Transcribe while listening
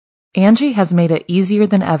Angie has made it easier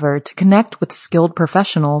than ever to connect with skilled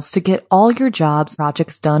professionals to get all your jobs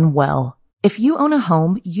projects done well. If you own a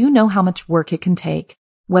home, you know how much work it can take,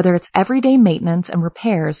 whether it's everyday maintenance and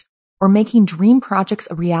repairs or making dream projects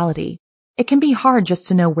a reality. It can be hard just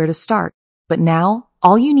to know where to start, but now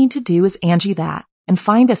all you need to do is Angie that and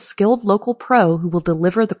find a skilled local pro who will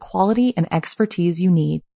deliver the quality and expertise you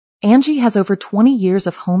need. Angie has over 20 years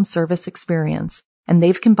of home service experience, and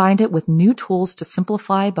they've combined it with new tools to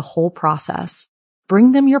simplify the whole process.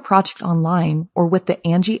 Bring them your project online or with the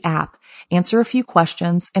Angie app, answer a few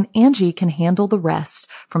questions, and Angie can handle the rest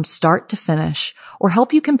from start to finish, or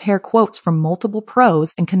help you compare quotes from multiple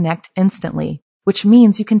pros and connect instantly, which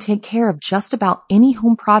means you can take care of just about any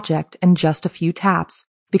home project in just a few taps.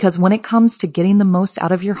 Because when it comes to getting the most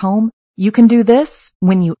out of your home, you can do this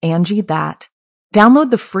when you Angie that.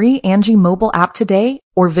 Download the free Angie mobile app today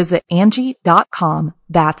or visit Angie.com.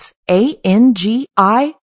 That's ANGI.com.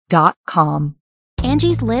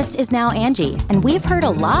 Angie's List is now Angie, and we've heard a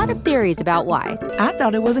lot of theories about why. I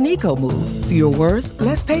thought it was an eco move. Fewer words,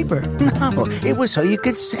 less paper. No, it was so you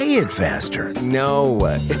could say it faster. No,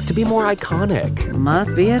 it's to be more iconic.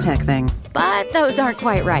 Must be a tech thing. But those aren't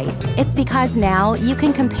quite right. It's because now you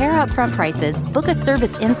can compare upfront prices, book a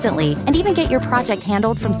service instantly, and even get your project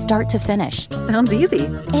handled from start to finish. Sounds easy.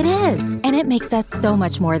 It is, and it makes us so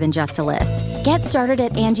much more than just a list. Get started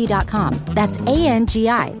at Angie.com. That's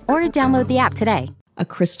ANGI, or download the app today. A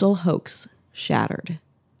Crystal Hoax Shattered.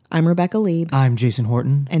 I'm Rebecca Lieb. I'm Jason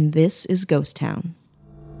Horton. And this is Ghost Town.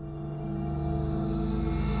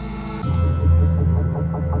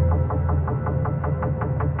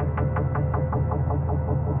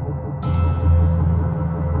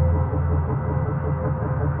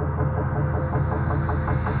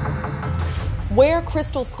 Where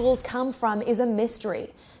crystal skulls come from is a mystery.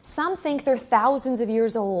 Some think they're thousands of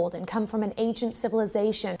years old and come from an ancient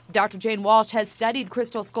civilization. Dr. Jane Walsh has studied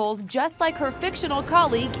crystal skulls just like her fictional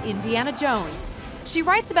colleague, Indiana Jones. She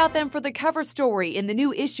writes about them for the cover story in the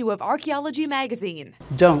new issue of Archaeology magazine.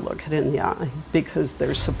 Don't look it in the eye because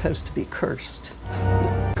they're supposed to be cursed.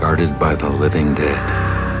 Guarded by the living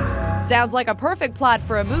dead. Sounds like a perfect plot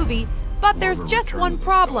for a movie, but there's just one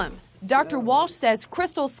problem. Dr. Walsh says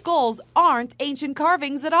crystal skulls aren't ancient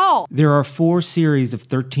carvings at all. There are 4 series of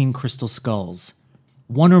 13 crystal skulls.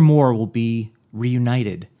 One or more will be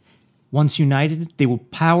reunited. Once united, they will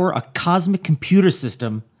power a cosmic computer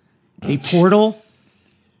system, a portal,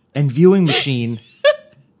 and viewing machine.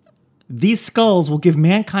 These skulls will give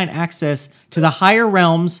mankind access to the higher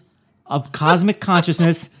realms of cosmic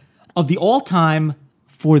consciousness of the all-time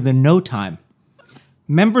for the no-time.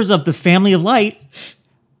 Members of the Family of Light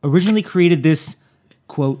originally created this,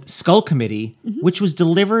 quote, skull committee, which was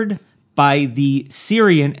delivered by the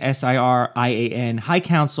Syrian, Sirian, High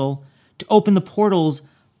Council to open the portals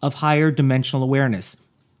of higher dimensional awareness.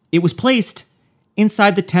 It was placed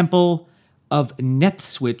inside the temple of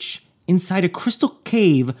Nethswitch, inside a crystal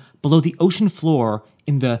cave below the ocean floor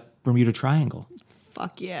in the Bermuda Triangle.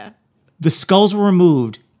 Fuck yeah. The skulls were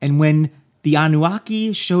removed, and when the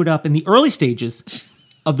Anunnaki showed up in the early stages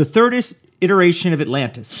of the third iteration of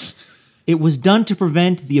Atlantis, it was done to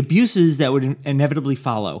prevent the abuses that would inevitably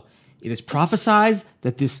follow. It is prophesied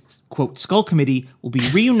that this, quote, skull committee will be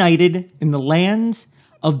reunited in the lands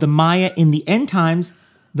of the Maya in the end times.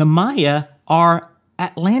 The Maya are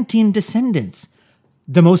Atlantean descendants.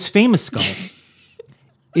 The most famous skull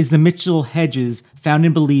is the Mitchell Hedges, found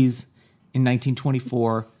in Belize in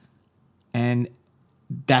 1924. And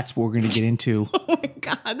that's what we're going to get into. Oh my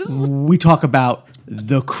God. We talk about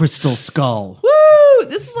the crystal skull. Woo!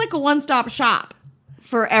 This is like a one-stop shop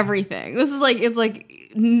for everything. This is like, it's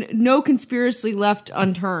like no conspiracy left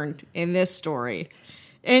unturned in this story.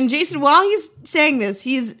 And Jason, while he's saying this,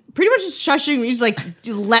 he's pretty much just shushing me. He's like,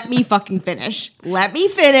 just let me fucking finish. Let me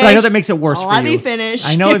finish. But I know that makes it worse for you. Let me finish.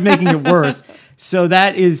 I know it's making it worse. So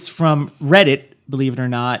that is from Reddit, believe it or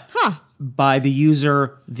not, by the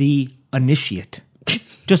user The Initiate.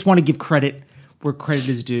 Just want to give credit where credit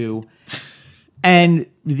is due. And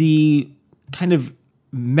the kind of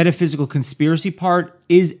metaphysical conspiracy part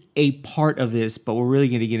is a part of this, but what we're really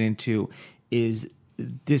going to get into is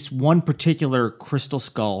this one particular crystal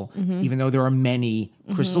skull, even though there are many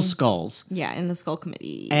crystal skulls. Yeah, in the skull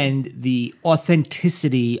committee. And the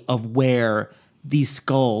authenticity of where these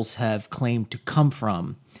skulls have claimed to come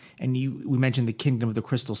from. And we mentioned the Kingdom of the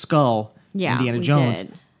Crystal Skull, Indiana Jones.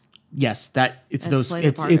 Did. Yes, it's those.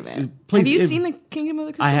 It's part of it. Have you seen the Kingdom of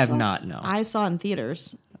the Crystal Skull? I have not. No, I saw it in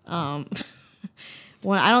theaters. I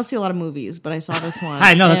don't see a lot of movies, but I saw this one.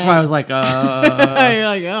 I know, that's why I was like, You're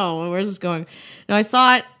like, oh, where's this going? No, I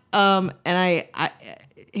saw it, and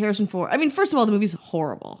Harrison Ford. I mean, first of all, the movie's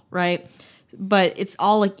horrible, right? But it's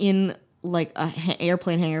all like in like a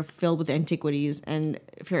airplane hangar filled with antiquities, and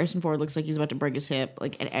Harrison Ford looks like he's about to break his hip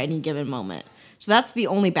like at any given moment. So that's the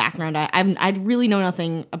only background. I really know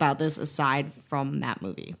nothing about this aside from that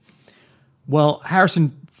movie. Well,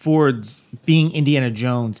 Harrison Ford's being Indiana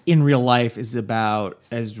Jones in real life is about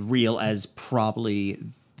as real as probably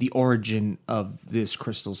the origin of this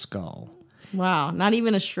crystal skull. Wow, not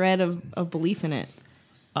even a shred of belief in it.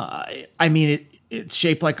 I mean, it's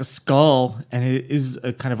shaped like a skull, and it is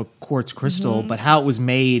a kind of a quartz crystal, but how it was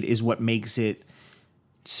made is what makes it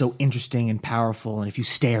so interesting and powerful. And if you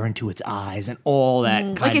stare into its eyes and all that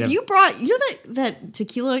kind like of... if you brought, you know that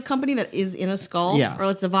tequila company that is in a skull? Yeah.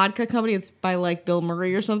 Or it's a vodka company, it's by like Bill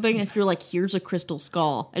Murray or something. If you're like, here's a crystal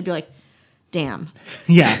skull, I'd be like, damn.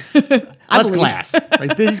 Yeah. That's believe. glass.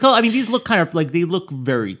 Right? This is called, I mean, these look kind of like, they look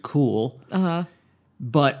very cool. Uh-huh.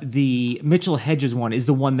 But the Mitchell Hedges one is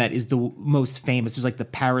the one that is the most famous. There's like the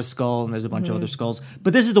Paris skull, and there's a bunch of other skulls.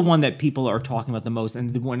 But this is the one that people are talking about the most,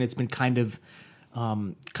 and the one that's been kind of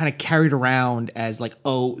carried around as like,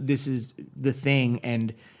 oh, this is the thing.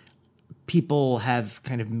 And people have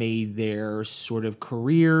kind of made their sort of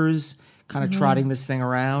careers kind of trotting this thing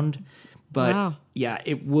around. But yeah,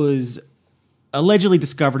 it was allegedly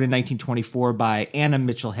discovered in 1924 by Anna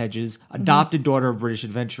Mitchell Hedges, adopted daughter of British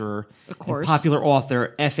adventurer and popular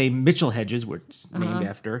author F.A. Mitchell Hedges, which it's named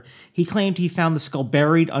after. He claimed he found the skull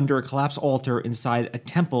buried under a collapsed altar inside a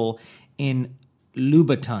temple in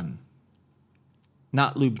Louboutin.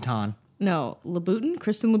 Not Louboutin. No, Louboutin?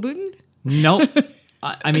 Kristen Louboutin? Nope.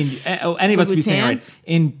 I mean, any of us could be saying it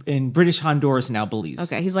right. In British Honduras, now Belize.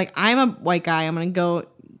 Okay, he's like, I'm a white guy. I'm going to go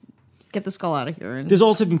get the skull out of here. There's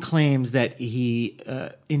also been claims that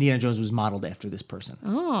Indiana Jones was modeled after this person.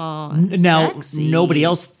 Oh, now sexy. Nobody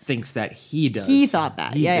else thinks that he does. He thought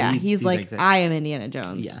that. He's like, I am Indiana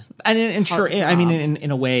Jones. Yeah, and sure. I mean,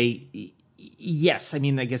 in a way, yes. I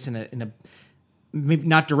mean, I guess in a maybe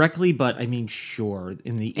not directly, but I mean, sure.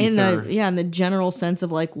 In the general sense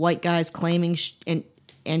of like white guys claiming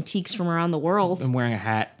antiques from around the world and wearing a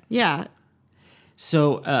hat. Yeah.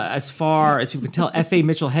 So as far as people can tell, F.A.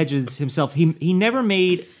 Mitchell Hedges himself, he never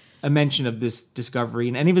made a mention of this discovery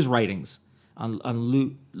in any of his writings on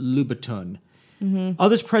Louboutin.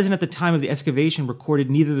 Others present at the time of the excavation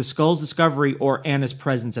recorded neither the skull's discovery or Anna's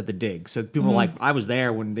presence at the dig. So people were like, I was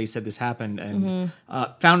there when they said this happened and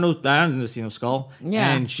I didn't see no skull.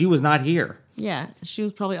 Yeah. And she was not here. Yeah. She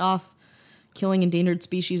was probably off killing endangered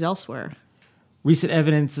species elsewhere. Recent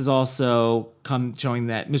evidence has also come showing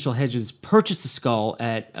that Mitchell Hedges purchased the skull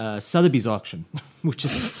at Sotheby's auction, which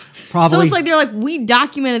is probably... So it's like they're like, we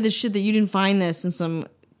documented this shit that you didn't find this in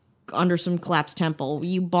under some collapsed temple.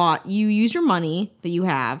 You use your money that you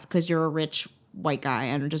have because you're a rich white guy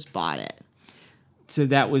and just bought it. So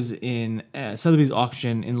that was in Sotheby's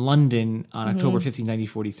auction in London on October 15,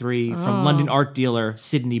 1943 from London art dealer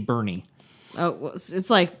Sidney Burney. Oh, it's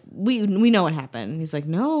like, we know what happened. He's like,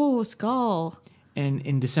 no, skull. And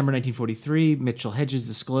in December 1943, Mitchell Hedges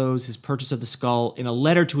disclosed his purchase of the skull in a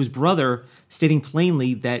letter to his brother, stating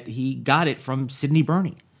plainly that he got it from Sidney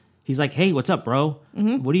Burney. He's like, hey, what's up, bro?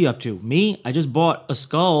 What are you up to? Me? I just bought a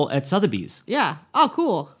skull at Sotheby's. Yeah. Oh,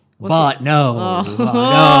 cool. No.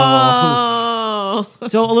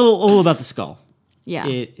 So a little about the skull. Yeah.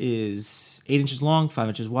 It is 8 inches long, 5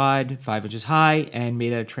 inches wide, 5 inches high, and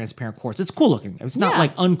made out of transparent quartz. It's cool looking. It's not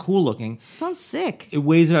like uncool looking. Sounds sick. It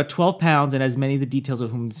weighs about 12 pounds and has many of the details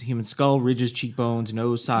of human skull, ridges, cheekbones,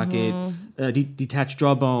 nose socket, detached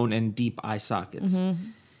jawbone, and deep eye sockets.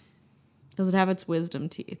 Does it have its wisdom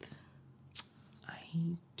teeth?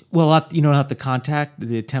 Well, I'll have to contact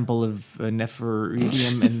the Temple of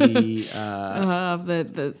Nefertiti and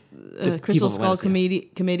the Crystal Skull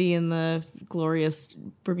Committee in the glorious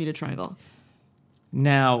Bermuda Triangle.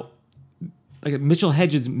 Now, Mitchell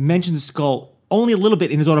Hedges mentions the skull only a little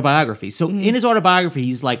bit in his autobiography. So in his autobiography,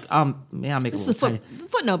 he's like, I'll make this a little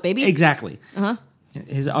footnote, baby. Exactly.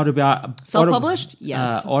 His self-published?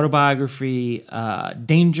 Yes. Autobiography,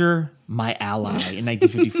 Danger, My Ally in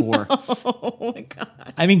 1954. Oh my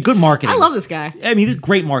God. I mean, good marketing. I love this guy. I mean, this is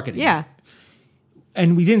great marketing. Yeah.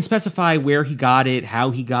 And we didn't specify where he got it,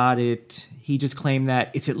 how he got it. He just claimed that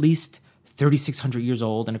it's at least 3,600 years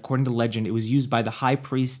old. And according to legend, it was used by the high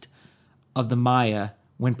priest of the Maya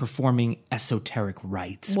when performing esoteric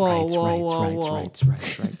rites. Rites.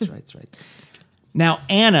 Now,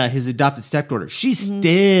 Anna, his adopted stepdaughter, she's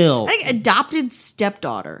still... I think adopted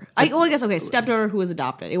stepdaughter. I guess, stepdaughter who was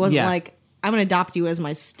adopted. It wasn't like, I'm going to adopt you as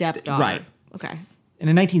my stepdaughter. Right. Okay. In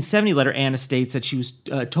a 1970 letter, Anna states that she was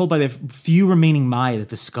told by the few remaining Maya that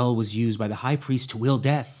the skull was used by the high priest to will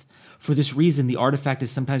death For this reason, the artifact is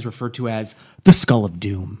sometimes referred to as the Skull of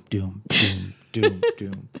Doom. Doom, doom, doom,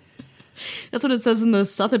 doom. That's what it says in the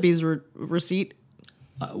Sotheby's receipt.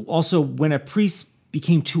 Also, when a priest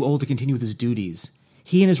became too old to continue with his duties,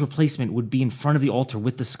 he and his replacement would be in front of the altar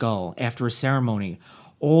with the skull. After a ceremony,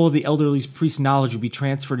 all of the elderly priest's knowledge would be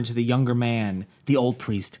transferred into the younger man. The old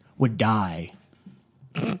priest would die.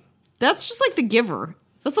 That's just like The Giver.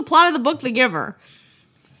 That's the plot of the book, The Giver.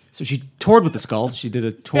 So she toured with the skull. She did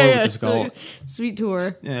a tour with the skull. Sweet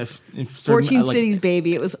tour. In 14 cities,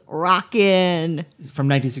 baby. It was rockin'. From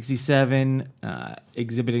 1967,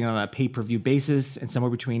 exhibiting on a pay-per-view basis, and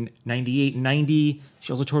somewhere between 98 and 90,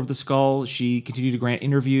 she also toured with the skull. She continued to grant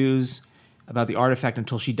interviews about the artifact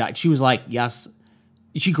until she died. She was like, yes.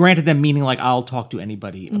 She granted them, meaning like, I'll talk to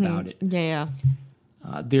anybody about it. Yeah.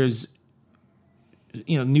 There's,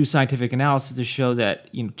 new scientific analysis to show that,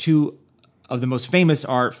 two of the most famous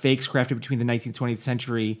are fakes crafted between the 19th and 20th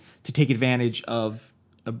century to take advantage of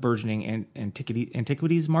a burgeoning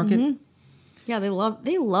antiquities market. Mm-hmm. Yeah, they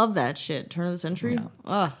love that shit. Turn of the century. Yeah.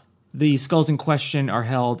 Ugh. The skulls in question are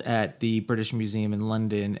held at the British Museum in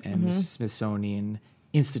London and the Smithsonian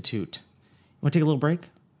Institute. You want to take a little break?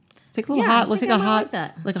 Let's take a little hot. Let's take a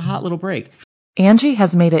hot little break. Angie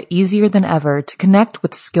has made it easier than ever to connect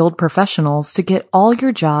with skilled professionals to get all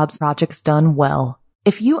your jobs projects done well.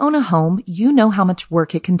 If you own a home, you know how much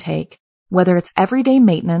work it can take, whether it's everyday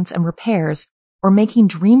maintenance and repairs or making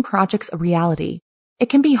dream projects a reality. It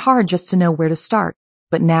can be hard just to know where to start,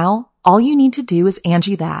 but now all you need to do is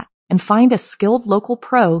Angie that and find a skilled local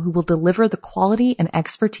pro who will deliver the quality and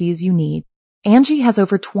expertise you need. Angie has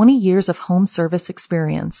over 20 years of home service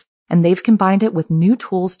experience, and they've combined it with new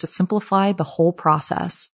tools to simplify the whole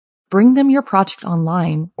process. Bring them your project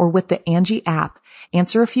online or with the Angie app,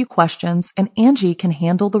 answer a few questions, and Angie can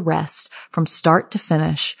handle the rest from start to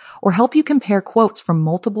finish or help you compare quotes from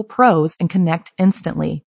multiple pros and connect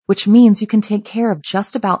instantly, which means you can take care of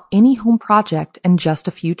just about any home project in just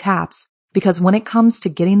a few taps. Because when it comes to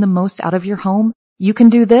getting the most out of your home, you can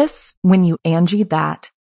do this when you Angie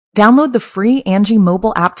that. Download the free Angie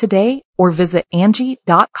mobile app today or visit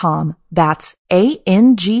Angie.com. That's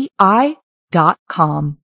ANGI.com.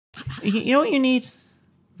 You know what you need,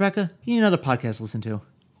 Rebecca? You need another podcast to listen to.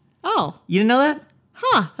 Oh. You didn't know that?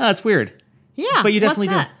 Huh. Oh, that's weird. Yeah. But you definitely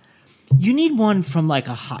what's that? do. You need one from like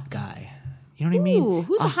a hot guy. You know what I mean?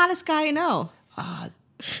 Who's the hottest guy you know?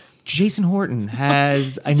 Jason Horton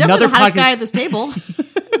has It's another definitely the hottest podcast. guy at this table.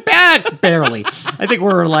 Barely. I think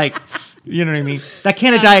we're like, you know what I mean? That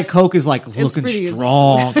can of Diet Coke is like looking pretty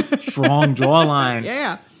strong jawline.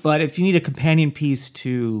 Yeah. But if you need a companion piece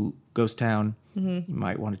to Ghost Town, you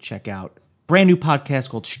might want to check out brand new podcast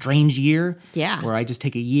called Strange Year. Yeah. Where I just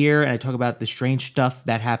take a year and I talk about the strange stuff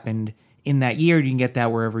that happened in that year. You can get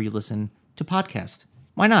that wherever you listen to podcasts.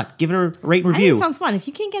 Why not? Give it a rate and I review. think it sounds fun. If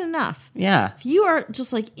you can't get enough. Yeah. If you are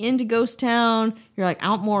just like into Ghost Town, you're like, I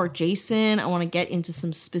want more Jason. I want to get into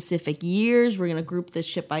some specific years. We're going to group this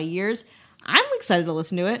shit by years. I'm excited to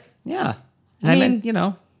listen to it. Yeah. And I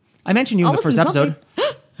mentioned you in the first episode.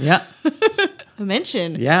 Yeah. A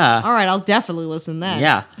mention. Yeah. All right, I'll definitely listen then.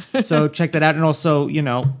 Yeah. So check that out. And also, you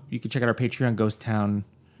can check out our Patreon, Ghost Town.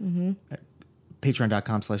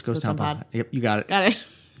 Patreon.com/Ghost Town Pod. Yep, you got it. Got it.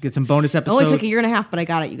 Get some bonus It episodes. only took a year and a half, but I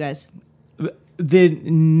got it, you guys. The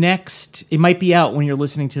next, it might be out when you're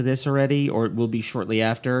listening to this already, or it will be shortly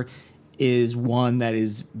after, is one that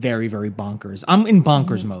is very, very bonkers. I'm in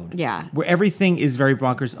bonkers mode. Yeah. Where everything is very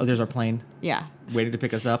bonkers. Oh, there's our plane. Yeah. Waiting to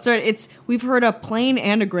pick us up. So we've heard a plane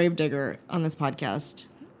and a gravedigger on this podcast.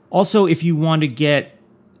 Also, if you want to get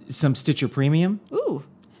some Stitcher Premium,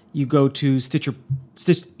 you go to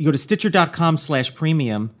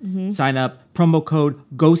Stitcher.com/premium, sign up, promo code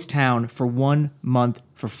GHOSTTOWN for 1 month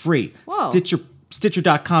for free. Whoa.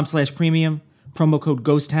 Stitcher.com/premium, promo code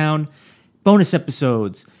GHOSTTOWN, bonus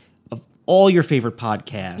episodes of all your favorite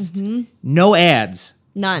podcasts. No ads.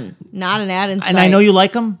 None. Not an ad in sight. And I know you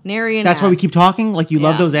like them. Nary an That's ad. why we keep talking. Like you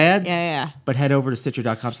love those ads. Yeah. But head over to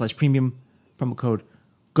Stitcher.com/premium, promo code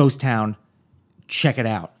GHOSTTOWN. Check it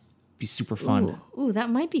out. Be super fun. Ooh, that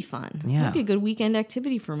might be fun. Yeah. Might be a good weekend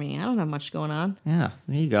activity for me. I don't have much going on. Yeah,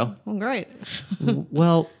 there you go. Well, great.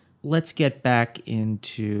 Well, let's get back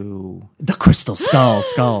into the crystal skull.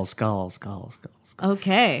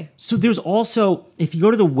 Okay. So there's also, if you go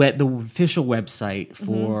to the official website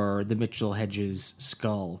for the Mitchell Hedges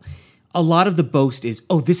skull, a lot of the boast is,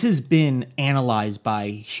 this has been analyzed by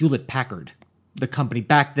Hewlett Packard, the company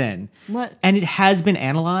back then. What? And it has been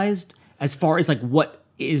analyzed as far as like what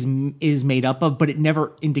is made up of, but it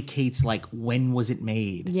never indicates like when was it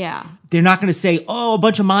made. Yeah. They're not going to say, a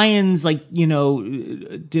bunch of Mayans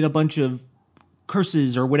did a bunch of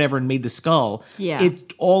curses or whatever and made the skull. Yeah.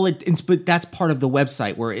 But that's part of the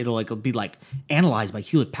website where it'll be like analyzed by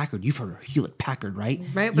Hewlett Packard. You've heard of Hewlett Packard, right?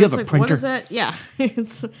 Right. You have a printer. What is that? Yeah.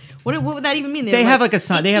 It's what would that even mean? They have like a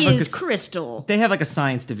crystal. They have like a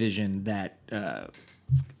science division that,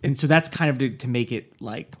 and so that's kind of to make it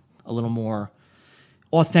like a little more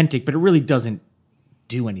authentic, but it really doesn't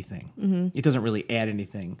do anything. Mm-hmm. It doesn't really add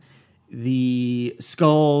anything. The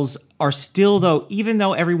skulls are still, though, even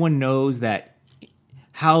though everyone knows that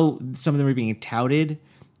how some of them are being touted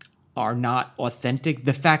are not authentic,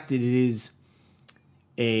 the fact that it is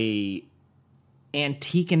a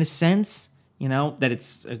antique in a sense, that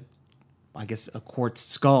it's I guess a quartz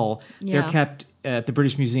skull. Yeah. They're kept at the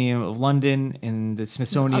British Museum of London and the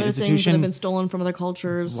Smithsonian Other Institution. things that have been stolen from other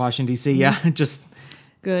cultures. Washington, D.C., yeah. Just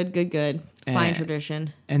Good. Fine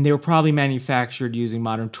tradition. And they were probably manufactured using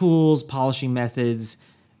modern tools, polishing methods,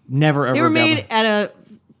 never ever They were available. made at a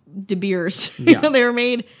De Beers. Yeah. They were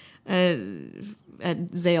made at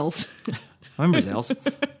Zales. I remember Zales.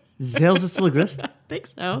 Zales still exist? I think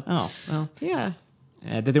so. Oh, well. Yeah.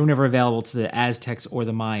 That they were never available to the Aztecs or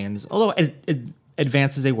the Mayans, although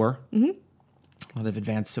advanced as they were. Mm-hmm. A lot of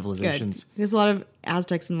advanced civilizations. Good. There's a lot of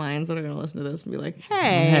Aztecs and Mayans that are going to listen to this and be like,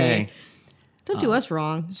 hey. Don't do us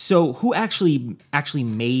wrong. So who actually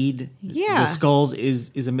made Yeah. the skulls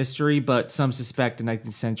is a mystery, but some suspect a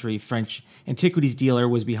 19th century French antiquities dealer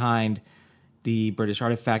was behind the British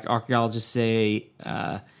artifact. Archaeologists say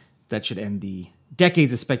that should end the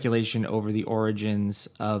decades of speculation over the origins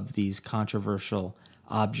of these controversial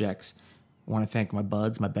objects. I want to thank my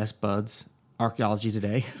best buds, Archaeology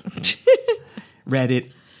Today,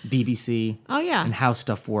 Reddit, BBC, and How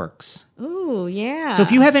Stuff Works. Ooh, yeah. So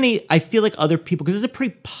if you have any, I feel like other people, because it's a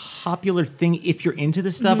pretty popular thing. If you're into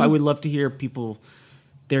this stuff, Mm-hmm. I would love to hear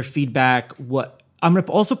their feedback. I'm going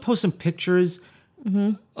to also post some pictures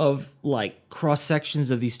of like cross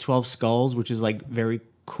sections of these 12 skulls, which is like very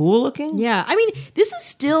cool looking. Yeah, I mean, this is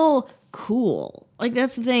still cool. Like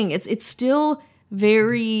that's the thing. It's still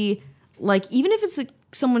very like, even if it's like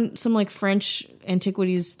some like French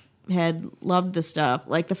antiquities head loved this stuff.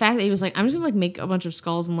 Like the fact that he was like, I'm just gonna like make a bunch of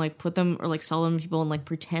skulls and like put them or like sell them to people and like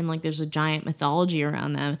pretend like there's a giant mythology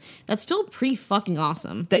around them. That's still pretty fucking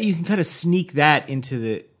awesome. That you can kind of sneak that into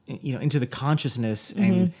the consciousness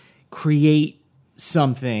and create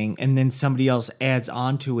something, and then somebody else adds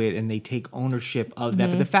onto it and they take ownership of that.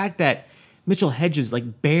 But the fact that Mitchell Hedges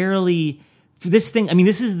like barely for this thing, I mean,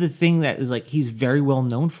 this is the thing that is like he's very well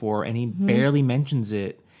known for, and he barely mentions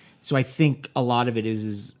it. So I think a lot of it is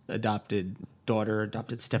his adopted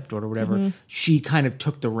stepdaughter, whatever. She kind of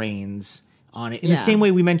took the reins on it in the same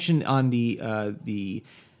way we mentioned on the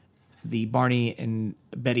Barney and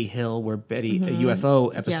Betty Hill, where Betty a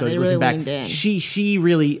UFO episode. they Listen really back. leaned in. She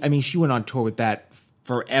really, I mean, she went on tour with that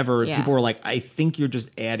forever. Yeah. People were like, I think you're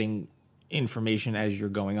just adding information as you're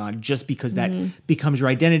going on, just because that becomes your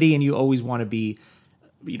identity, and you always want to be,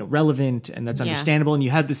 relevant, and that's understandable. And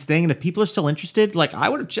you had this thing, and if people are still interested, like I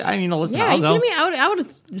would have, listen, Yeah, I'll you go. kidding me? I would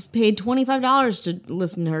have just paid $25 to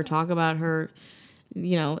listen to her talk about her,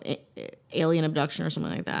 alien abduction or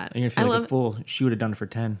something like that. And you're gonna feel like a fool. She would have done it for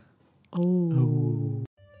 10. Oh.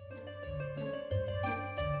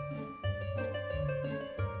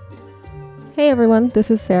 Hey everyone,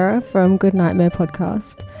 this is Sarah from Good Nightmare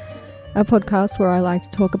Podcast, a podcast where I like to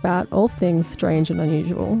talk about all things strange and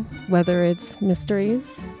unusual, whether it's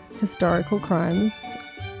mysteries, historical crimes,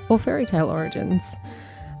 or fairy tale origins.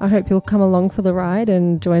 I hope you'll come along for the ride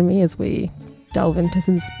and join me as we delve into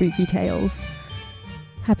some spooky tales.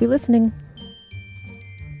 Happy listening.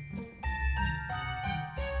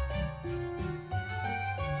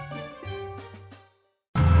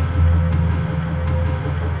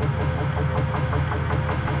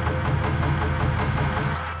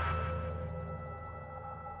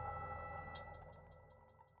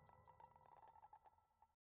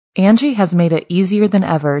 Angie has made it easier than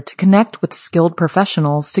ever to connect with skilled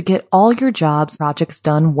professionals to get all your jobs projects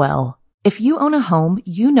done well. If you own a home,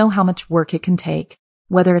 you know how much work it can take,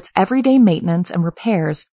 whether it's everyday maintenance and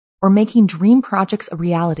repairs or making dream projects a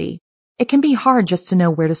reality. It can be hard just to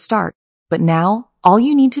know where to start, but now all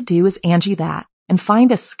you need to do is Angie that and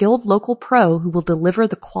find a skilled local pro who will deliver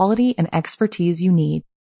the quality and expertise you need.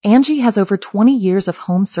 Angie has over 20 years of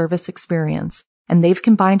home service experience, and they've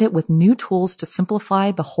combined it with new tools to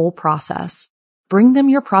simplify the whole process. Bring them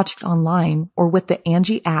your project online or with the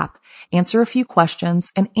Angie app, answer a few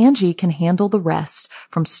questions, and Angie can handle the rest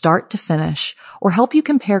from start to finish, or help you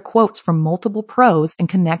compare quotes from multiple pros and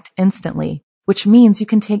connect instantly, which means you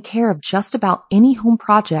can take care of just about any home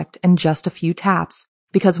project in just a few taps.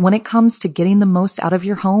 Because when it comes to getting the most out of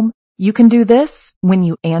your home, you can do this when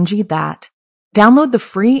you Angie that. Download the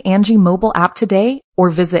free Angie mobile app today or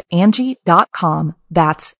visit Angie.com.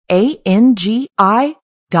 That's ANGI.com.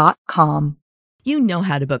 You know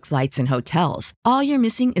how to book flights and hotels. All you're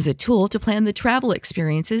missing is a tool to plan the travel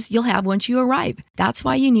experiences you'll have once you arrive. That's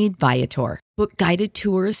why you need Viator. Book guided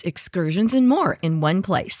tours, excursions, and more in one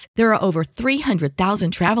place. There are over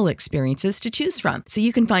 300,000 travel experiences to choose from, so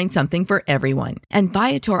you can find something for everyone. And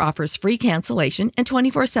Viator offers free cancellation and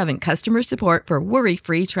 24/7 customer support for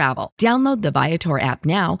worry-free travel. Download the Viator app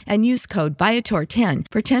now and use code Viator10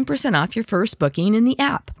 for 10% off your first booking in the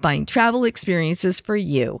app. Find travel experiences for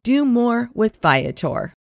you. Do more with Viator.